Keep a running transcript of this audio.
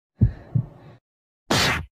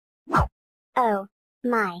Oh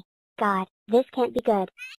my god, this can't be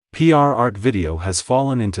good. PR art video has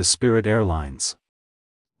fallen into Spirit Airlines.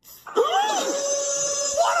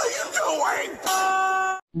 What are you doing?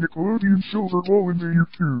 Nickelodeon shows are all into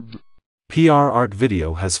YouTube. PR art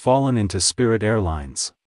video has fallen into Spirit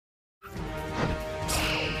Airlines.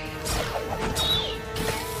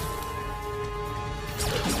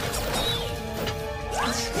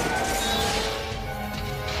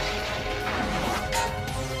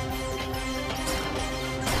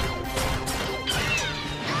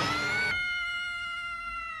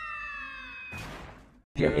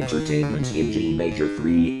 Their entertainment in G major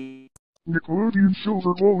 3. Nickelodeon shows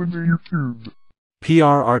are all into YouTube. PR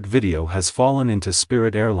art video has fallen into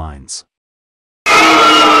Spirit Airlines.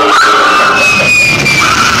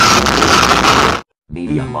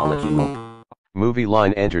 Media molecule. Movie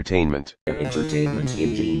Line Entertainment. Their entertainment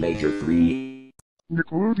in G major 3.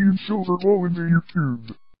 Nickelodeon shows are all into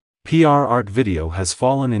YouTube. PR art video has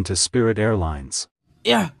fallen into Spirit Airlines.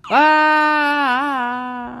 Yeah.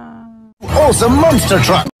 Awesome monster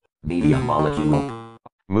truck! Media molecule.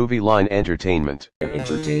 Movie Line Entertainment. Their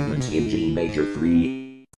entertainment in G major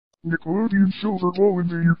 3. Nickelodeon shows are all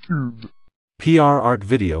into YouTube. PR art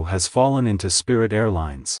video has fallen into Spirit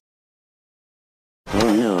Airlines.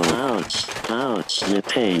 Oh no, ouch, ouch, the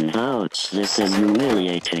pain, ouch, this is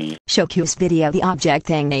humiliating. Showcase video the object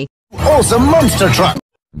thingy. Awesome monster truck!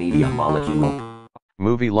 Media molecule.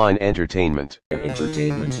 Movie Line Entertainment. Their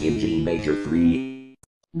entertainment in G major 3.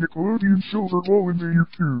 Nickelodeon shows are all into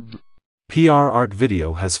YouTube. PR art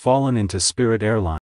video has fallen into Spirit Airlines.